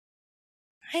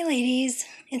Hi ladies,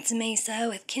 it's Mesa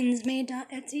with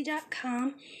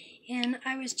kinsmade.etsy.com, and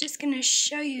I was just going to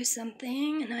show you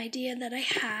something, an idea that I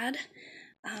had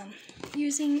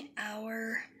using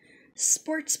our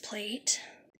sports plate,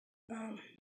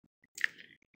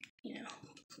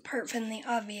 apart from the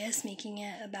obvious, making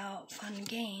it about fun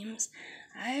games.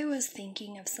 I was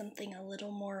thinking of something a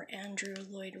little more Frank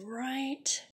Lloyd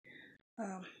Wright,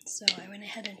 so I went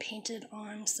ahead and painted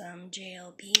on some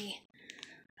JLB.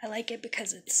 I like it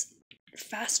because it's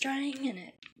fast drying and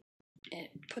it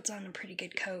puts on a pretty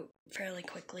good coat fairly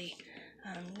quickly.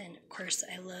 And of course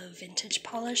I love vintage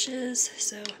polishes,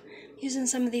 so using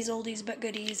some of these oldies but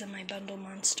goodies in my bundle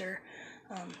monster.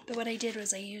 But what I did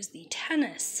was I used the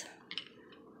tennis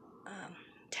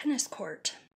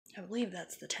court. I believe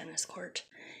that's the tennis court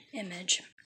image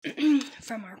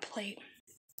from our plate.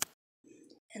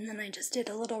 And then I just did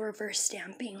a little reverse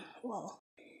stamping while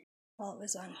it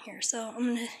was on here. So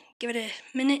I'm going to give it a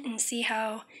minute and see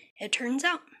how it turns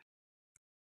out.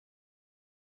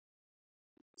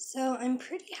 So I'm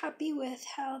pretty happy with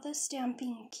how the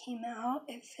stamping came out.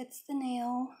 It fits the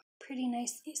nail pretty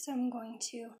nicely, so I'm going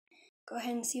to go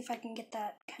ahead and see if I can get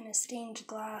that kind of stained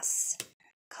glass,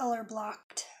 color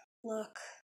blocked look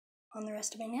on the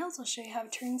rest of my nails. I'll show you how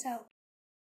it turns out.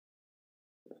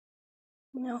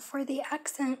 Now for the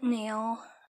accent nail,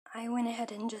 I went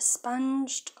ahead and just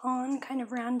sponged on kind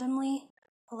of randomly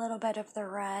a little bit of the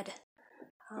red,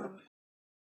 a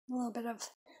little bit of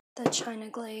the China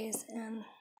glaze, and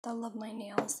the Love My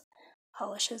Nails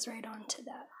polishes right onto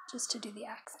that, just to do the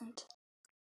accent.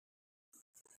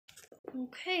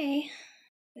 Okay,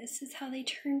 this is how they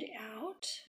turned out.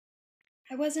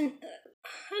 I wasn't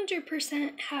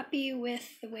 100% happy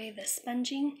with the way the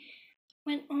sponging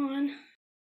went on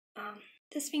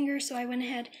this finger, so I went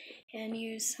ahead and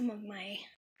used some of my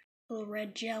little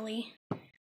red jelly,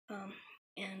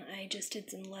 and I just did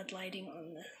some lead lighting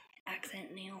on the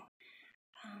accent nail,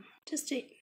 just to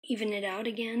even it out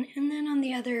again. And then on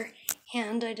the other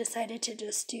hand, I decided to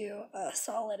just do a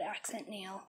solid accent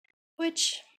nail,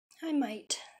 which I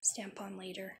might stamp on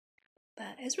later.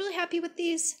 But I was really happy with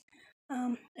these.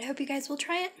 I hope you guys will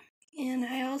try it, and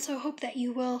I also hope that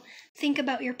you will think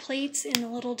about your plates in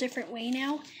a little different way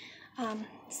now.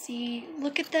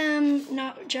 Look at them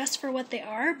not just for what they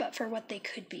are, but for what they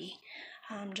could be.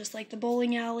 Just like the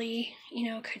bowling alley,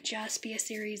 could just be a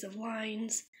series of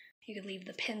lines. You could leave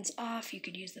the pins off, you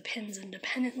could use the pins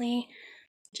independently.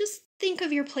 Just think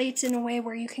of your plates in a way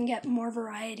where you can get more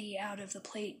variety out of the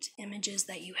plate images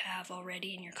that you have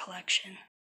already in your collection.